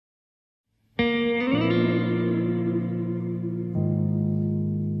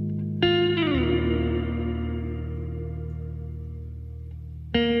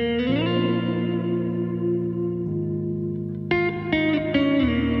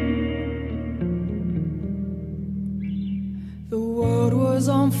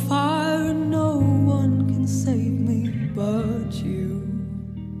on fire and no one can save me but you.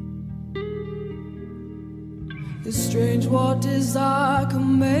 It's strange what desire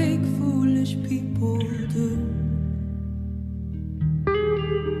can make foolish people do.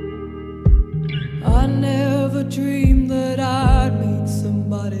 I never dreamed that I'd meet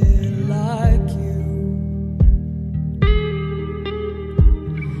somebody like you.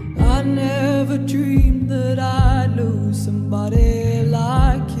 I never dreamed that I'd lose somebody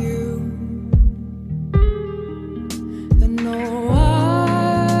like